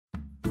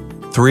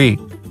3.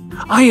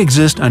 I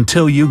exist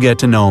until you get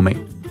to know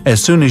me.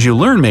 As soon as you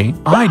learn me,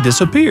 I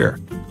disappear.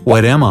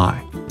 What am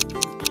I?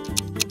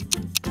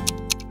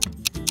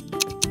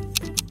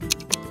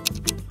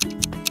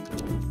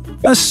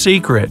 A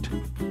secret.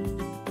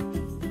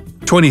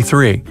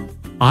 23.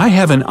 I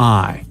have an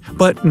eye,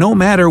 but no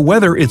matter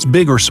whether it's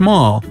big or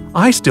small,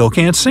 I still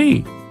can't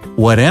see.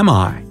 What am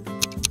I?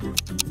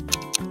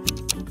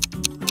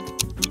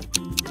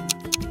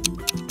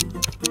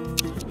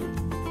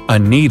 A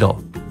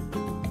needle.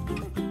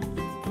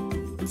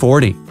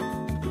 40.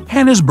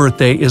 Hannah's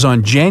birthday is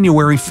on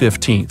January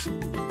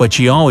 15th, but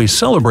she always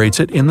celebrates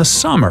it in the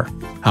summer.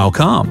 How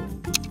come?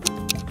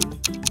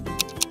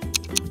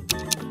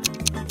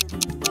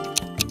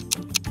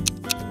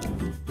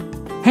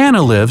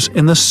 Hannah lives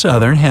in the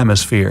southern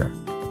hemisphere.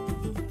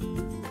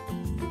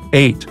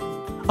 8.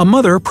 A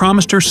mother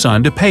promised her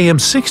son to pay him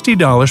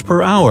 $60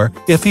 per hour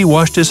if he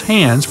washed his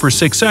hands for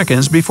 6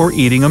 seconds before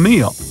eating a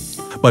meal.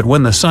 But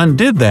when the son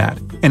did that,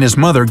 and his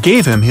mother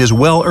gave him his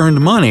well-earned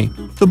money,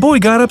 the boy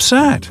got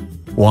upset.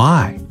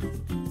 Why?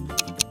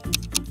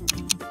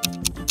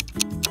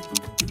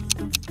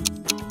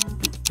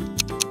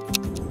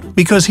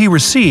 Because he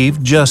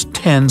received just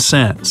 10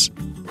 cents.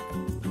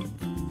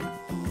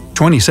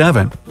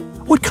 27.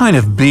 What kind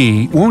of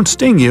bee won't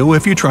sting you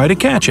if you try to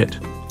catch it?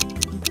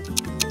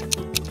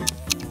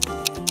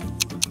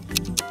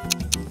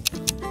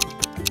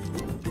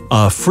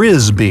 A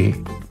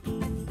frisbee.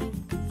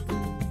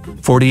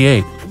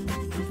 48.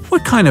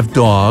 What kind of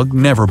dog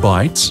never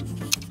bites?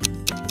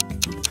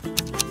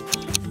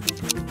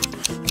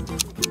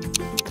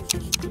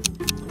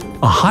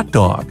 A hot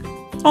dog,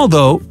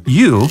 although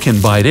you can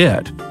bite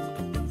it.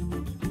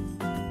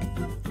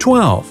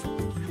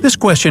 12. This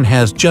question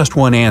has just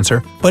one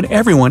answer, but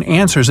everyone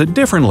answers it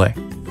differently.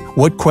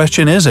 What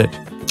question is it?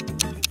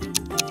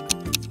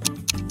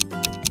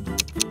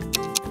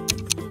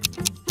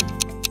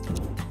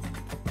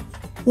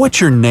 What's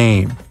your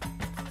name?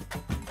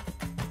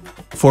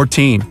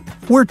 14.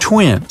 We're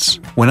twins.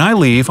 When I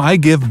leave, I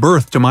give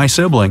birth to my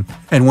sibling,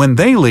 and when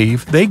they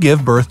leave, they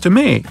give birth to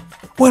me.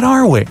 What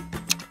are we?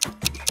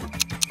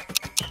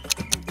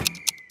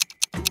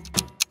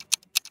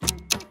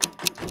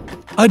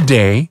 A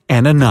day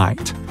and a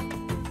night.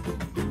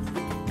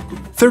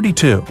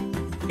 32.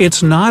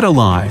 It's not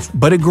alive,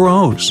 but it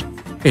grows.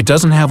 It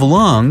doesn't have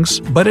lungs,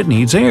 but it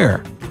needs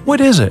air.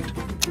 What is it?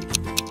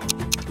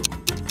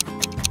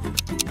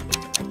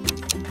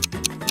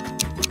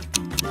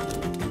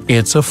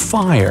 It's a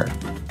fire.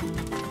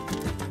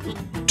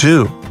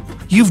 2.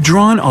 You've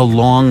drawn a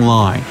long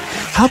line.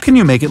 How can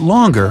you make it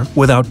longer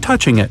without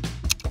touching it?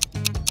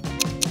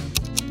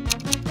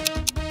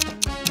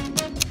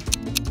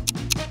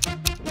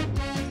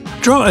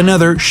 Draw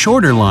another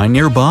shorter line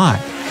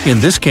nearby. In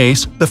this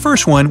case, the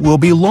first one will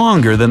be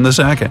longer than the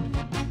second.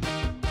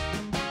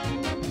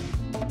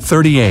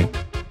 38.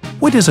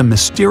 What is a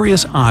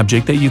mysterious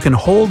object that you can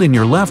hold in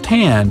your left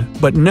hand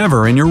but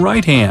never in your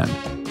right hand?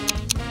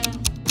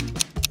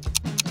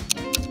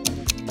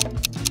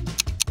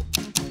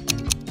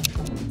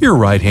 Your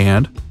right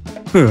hand.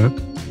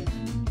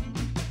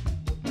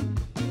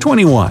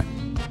 21.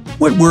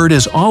 What word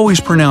is always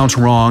pronounced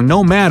wrong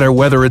no matter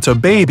whether it's a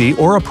baby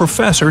or a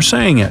professor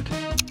saying it?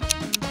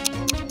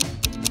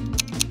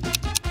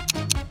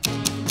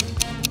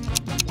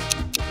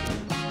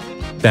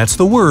 That's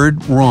the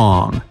word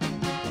wrong.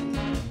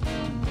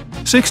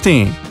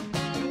 16.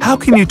 How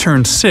can you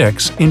turn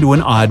 6 into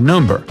an odd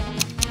number?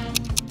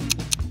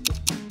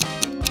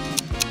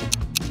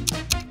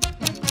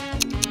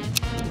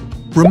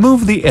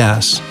 Remove the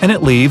S and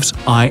it leaves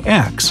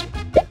IX.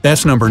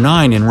 That's number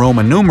 9 in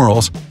Roman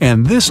numerals,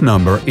 and this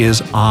number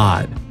is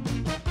odd.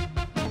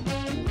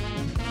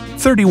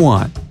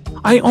 31.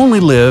 I only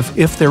live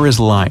if there is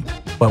light,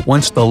 but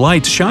once the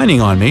light's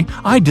shining on me,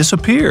 I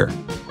disappear.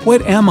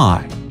 What am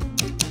I?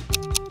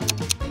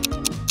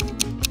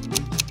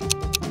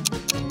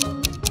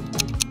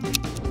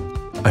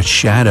 A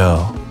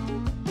shadow.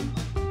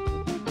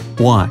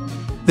 1.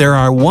 There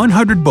are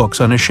 100 books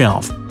on a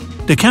shelf.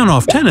 To count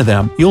off 10 of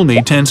them, you'll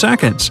need 10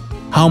 seconds.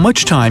 How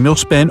much time you'll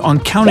spend on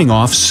counting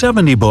off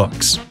 70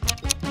 books?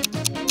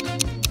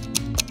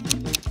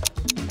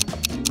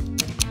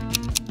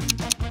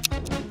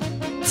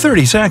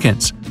 "30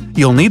 seconds.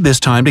 You'll need this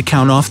time to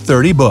count off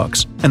 30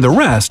 books, and the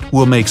rest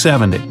will make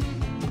 70.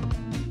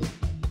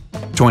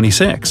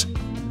 26.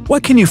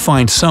 What can you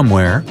find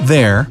somewhere,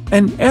 there,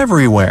 and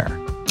everywhere?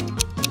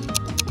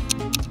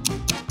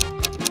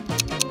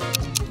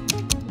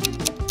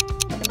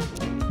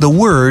 The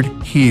word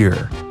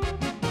here.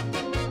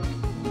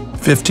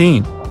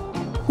 15.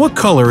 What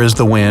color is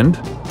the wind?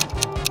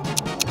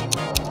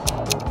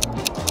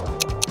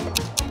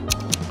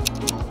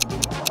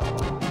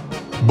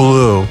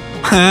 Blue.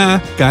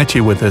 Ha! Got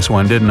you with this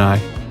one, didn't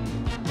I?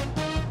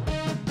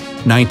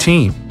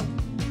 19.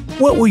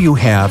 What will you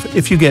have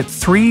if you get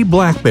 3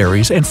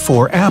 blackberries and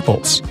 4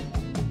 apples?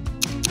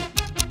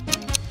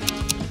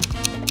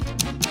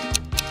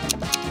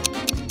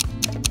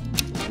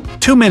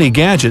 Too many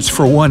gadgets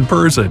for one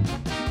person.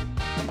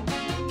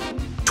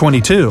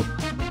 22.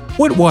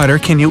 What water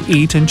can you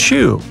eat and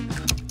chew?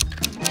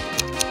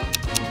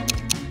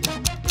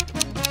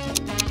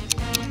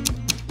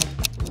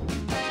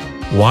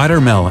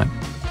 Watermelon.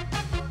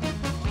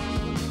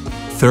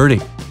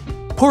 30.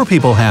 Poor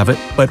people have it,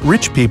 but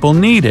rich people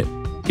need it.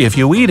 If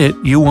you eat it,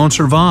 you won't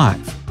survive.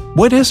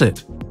 What is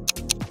it?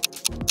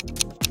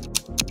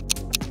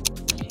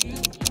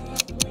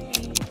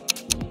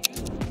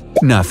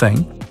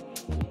 Nothing.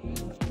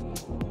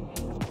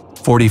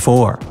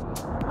 44.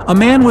 A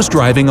man was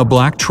driving a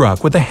black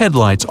truck with the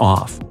headlights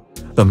off.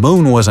 The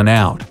moon wasn't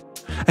out.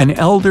 An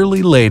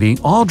elderly lady,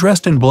 all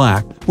dressed in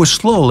black, was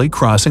slowly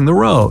crossing the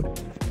road.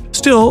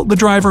 Still, the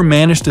driver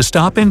managed to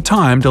stop in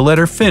time to let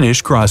her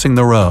finish crossing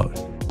the road.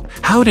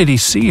 How did he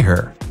see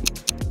her?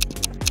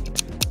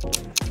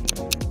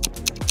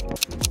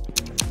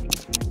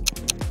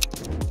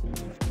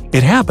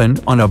 It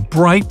happened on a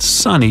bright,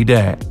 sunny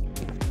day.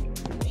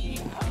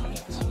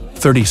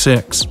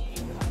 36.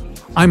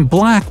 I'm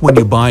black when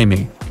you buy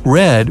me,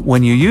 red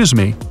when you use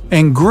me,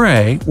 and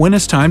gray when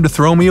it's time to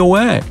throw me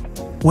away.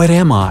 What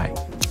am I?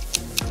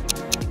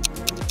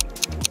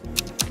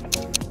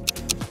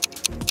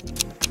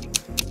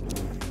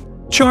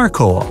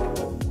 Charcoal.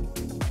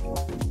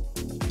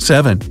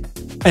 7.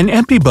 An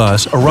empty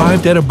bus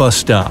arrived at a bus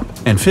stop,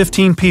 and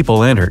 15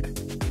 people entered.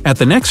 At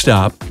the next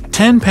stop,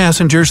 10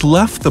 passengers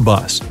left the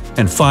bus,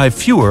 and 5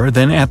 fewer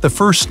than at the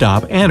first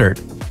stop entered.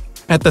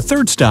 At the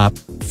third stop,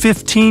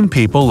 15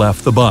 people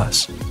left the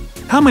bus.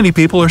 How many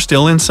people are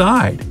still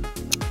inside?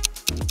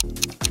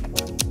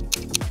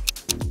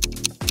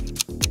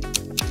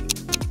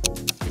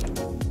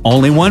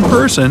 Only one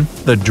person,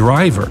 the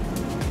driver.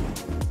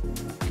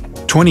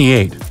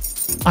 28.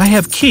 I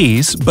have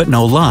keys but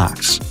no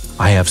locks.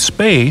 I have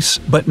space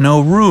but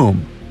no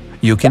room.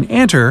 You can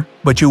enter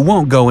but you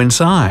won't go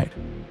inside.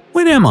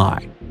 What am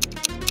I?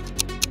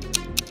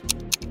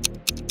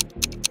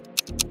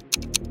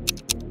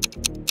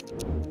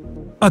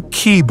 A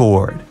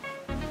keyboard.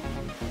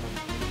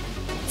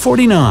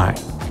 49.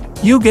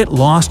 You get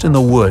lost in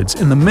the woods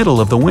in the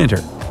middle of the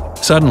winter.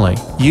 Suddenly,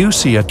 you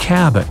see a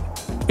cabin.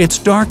 It's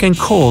dark and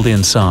cold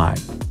inside.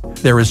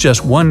 There is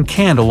just one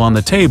candle on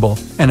the table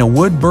and a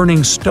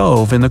wood-burning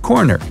stove in the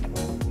corner.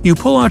 You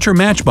pull out your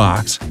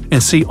matchbox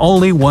and see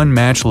only one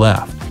match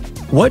left.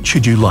 What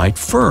should you light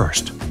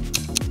first?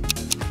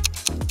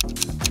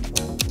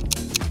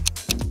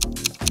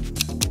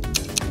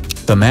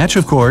 The match,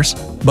 of course,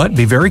 but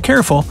be very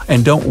careful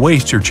and don't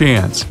waste your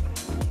chance.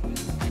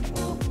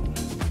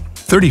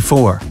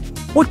 34.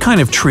 What kind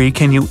of tree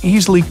can you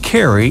easily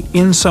carry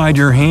inside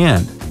your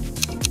hand?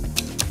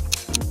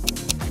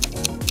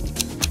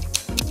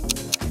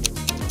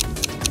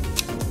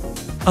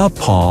 A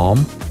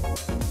palm.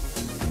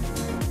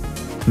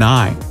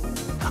 9.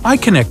 I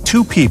connect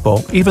two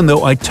people even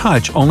though I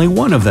touch only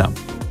one of them.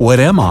 What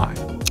am I?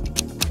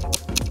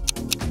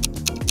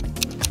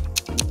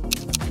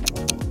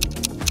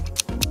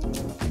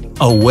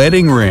 A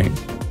wedding ring.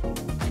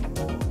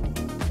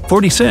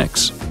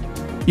 46.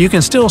 You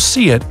can still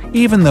see it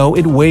even though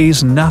it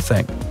weighs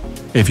nothing.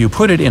 If you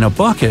put it in a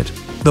bucket,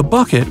 the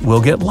bucket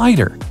will get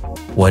lighter.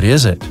 What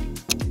is it?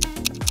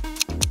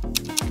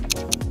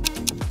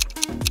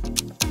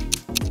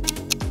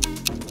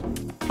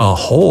 A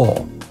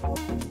hole.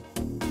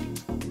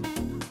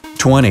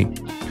 20.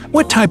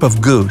 What type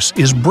of goose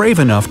is brave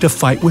enough to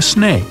fight with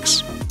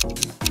snakes?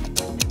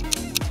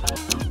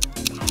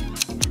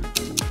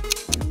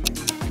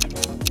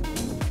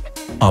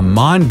 A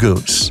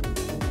mongoose.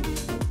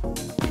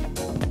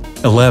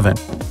 11.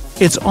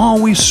 It's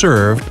always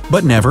served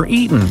but never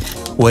eaten.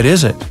 What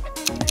is it?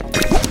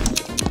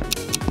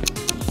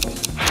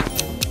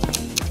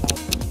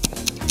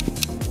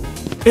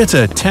 It's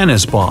a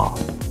tennis ball.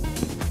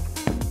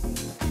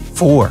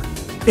 4.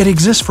 It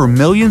exists for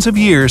millions of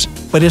years,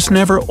 but it's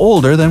never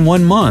older than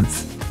 1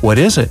 month. What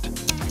is it?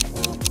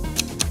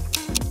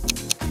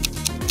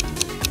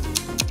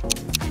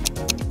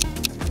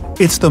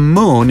 It's the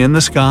moon in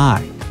the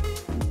sky.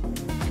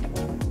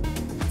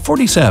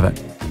 47.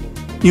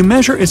 You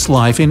measure its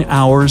life in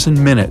hours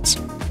and minutes,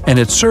 and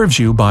it serves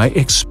you by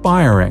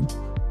expiring.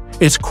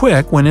 It's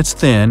quick when it's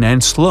thin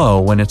and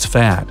slow when it's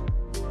fat.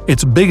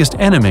 Its biggest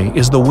enemy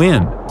is the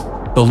wind.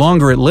 The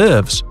longer it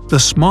lives, the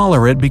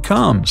smaller it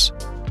becomes.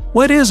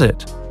 What is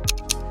it?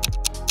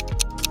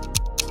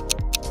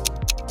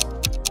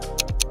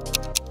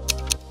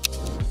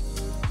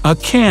 A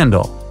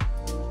candle.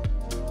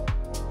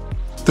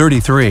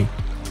 33.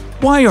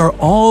 Why are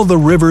all the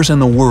rivers in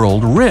the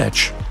world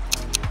rich?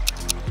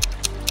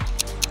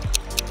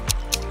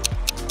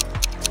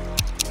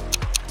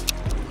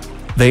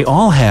 They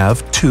all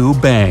have 2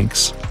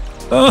 banks.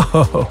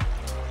 Oh!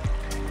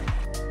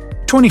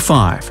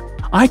 25.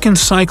 I can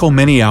cycle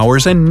many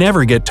hours and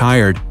never get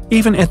tired,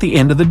 even at the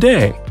end of the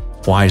day.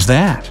 Why's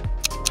that?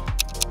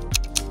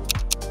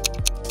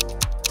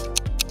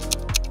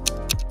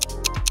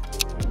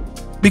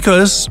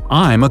 Because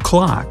I'm a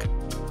clock.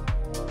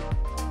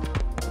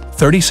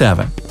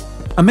 37.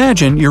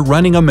 Imagine you're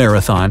running a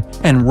marathon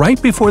and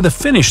right before the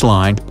finish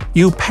line,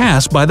 you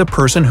pass by the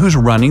person who's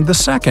running the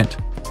second.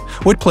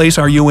 What place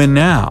are you in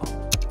now?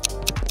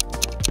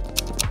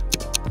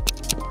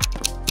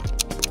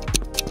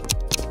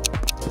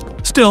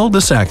 Still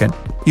the second.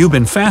 You've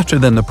been faster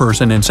than the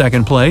person in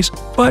second place,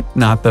 but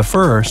not the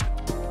first.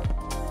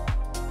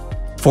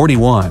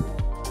 41.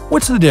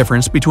 What's the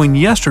difference between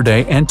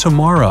yesterday and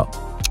tomorrow?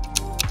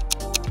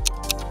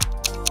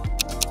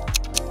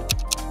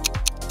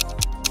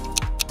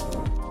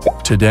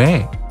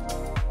 Today.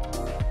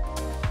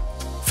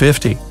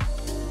 50.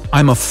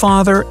 I'm a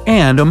father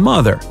and a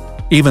mother,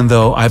 even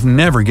though I've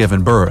never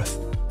given birth.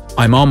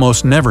 I'm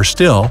almost never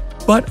still,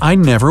 but I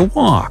never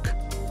walk.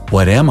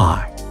 What am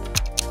I?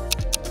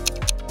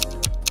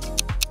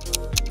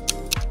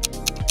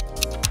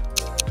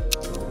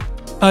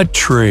 A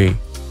tree.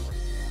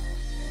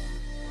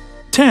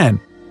 10.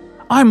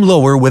 I'm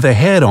lower with a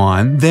head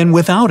on than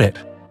without it.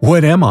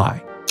 What am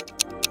I?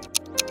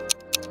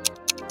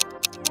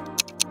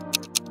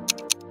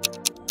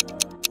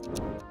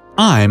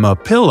 I'm a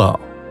pillow.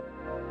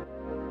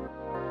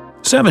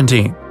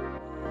 17.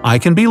 I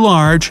can be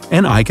large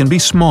and I can be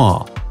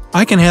small.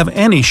 I can have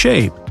any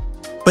shape.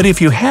 But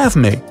if you have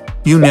me,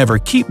 you never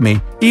keep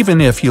me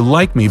even if you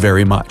like me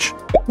very much.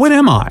 What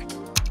am I?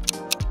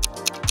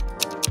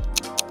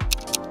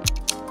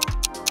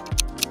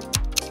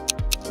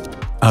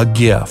 A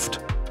gift.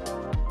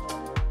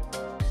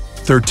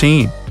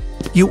 13.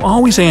 You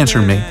always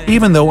answer me,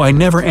 even though I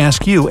never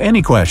ask you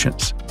any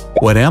questions.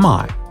 What am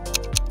I?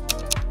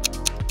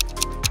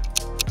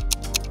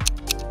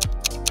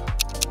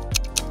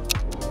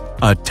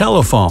 A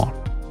telephone.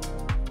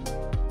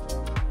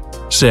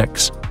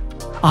 6.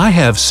 I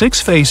have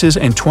 6 faces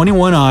and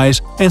 21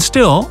 eyes, and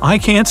still I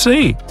can't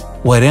see.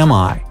 What am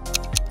I?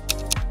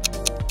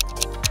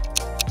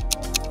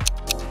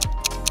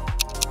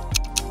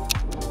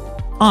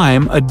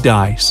 I'm a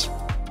dice.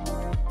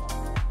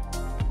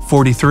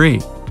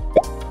 43.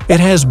 It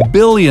has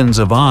billions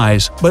of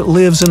eyes, but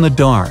lives in the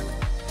dark.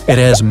 It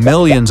has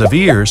millions of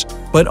ears,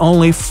 but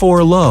only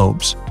 4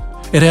 lobes.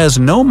 It has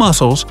no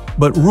muscles,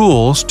 but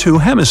rules 2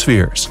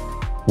 hemispheres.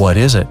 What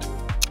is it?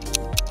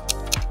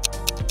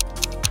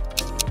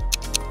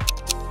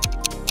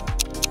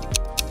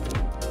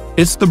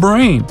 It's the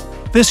brain.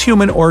 This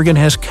human organ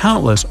has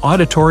countless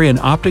auditory and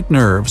optic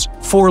nerves,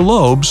 4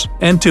 lobes,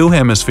 and 2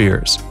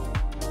 hemispheres.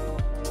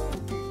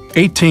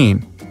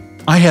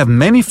 18. I have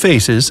many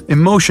faces,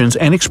 emotions,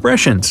 and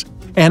expressions,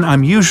 and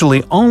I'm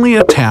usually only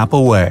a tap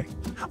away.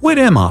 What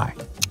am I?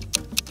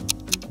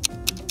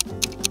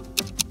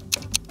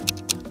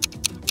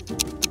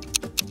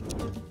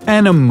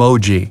 An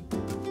emoji.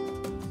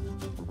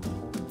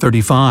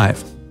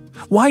 35.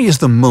 Why is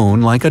the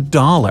moon like a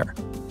dollar?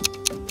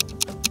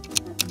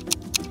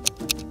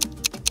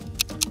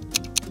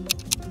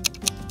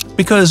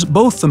 Because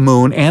both the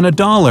moon and a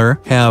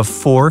dollar have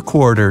 4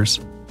 quarters.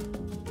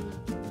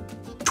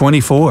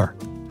 24.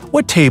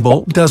 What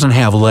table doesn't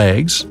have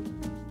legs?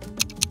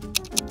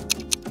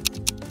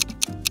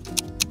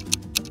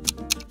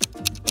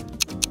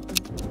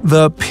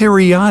 The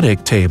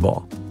periodic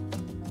table.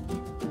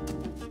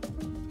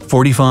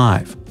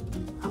 45.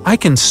 I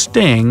can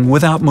sting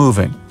without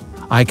moving.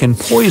 I can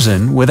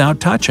poison without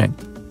touching.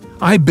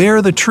 I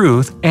bear the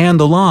truth and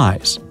the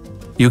lies.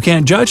 You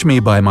can't judge me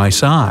by my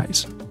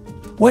size.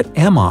 What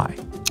am I?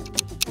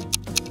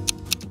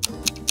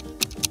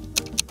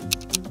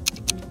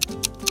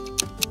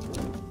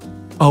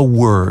 A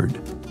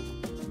word.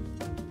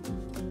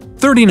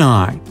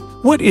 39.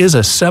 What is a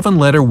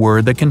 7-letter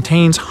word that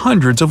contains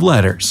hundreds of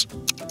letters?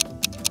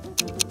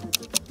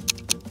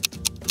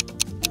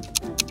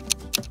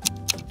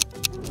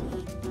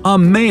 A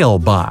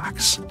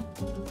mailbox.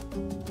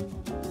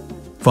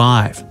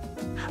 5.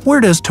 Where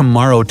does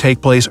tomorrow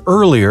take place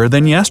earlier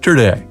than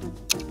yesterday?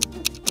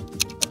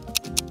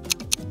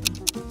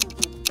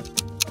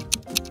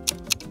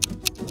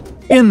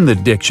 In the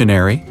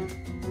dictionary.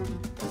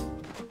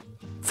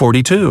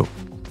 42.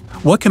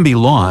 What can be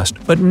lost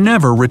but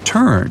never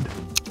returned?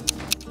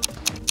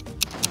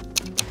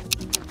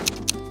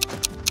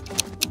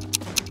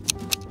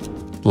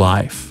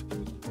 Life.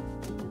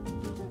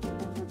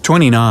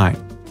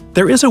 29.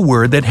 There is a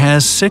word that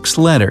has 6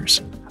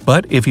 letters,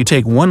 but if you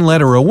take 1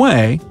 letter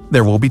away,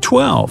 there will be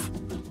 12.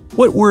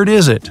 What word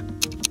is it?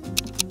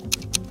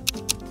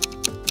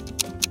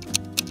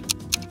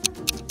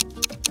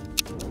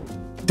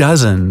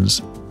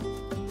 Dozens.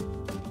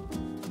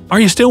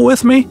 Are you still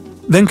with me?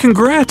 Then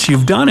congrats,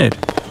 you've done it!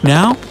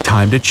 Now,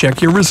 time to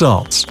check your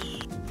results.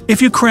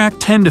 If you crack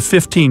 10 to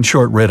 15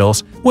 short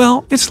riddles,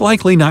 well, it's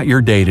likely not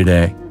your day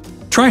today.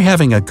 Try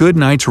having a good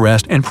night's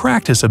rest and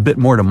practice a bit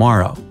more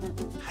tomorrow.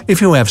 If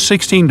you have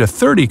 16 to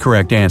 30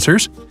 correct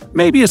answers,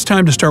 maybe it's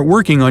time to start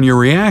working on your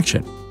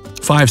reaction.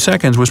 5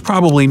 seconds was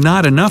probably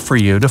not enough for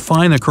you to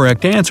find the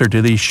correct answer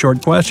to these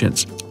short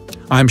questions.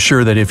 I'm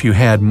sure that if you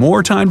had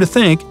more time to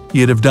think,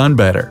 you'd have done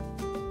better.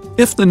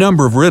 If the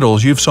number of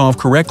riddles you've solved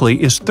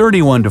correctly is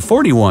 31 to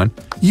 41,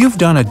 you've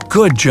done a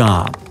good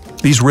job.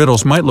 These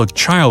riddles might look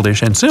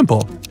childish and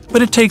simple,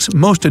 but it takes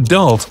most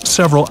adults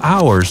several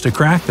hours to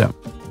crack them.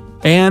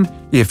 And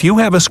if you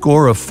have a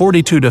score of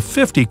 42 to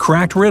 50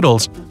 cracked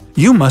riddles,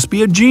 You must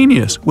be a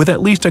genius with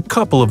at least a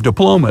couple of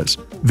diplomas.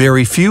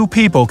 Very few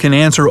people can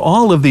answer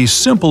all of these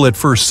simple at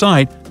first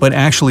sight but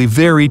actually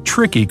very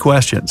tricky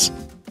questions.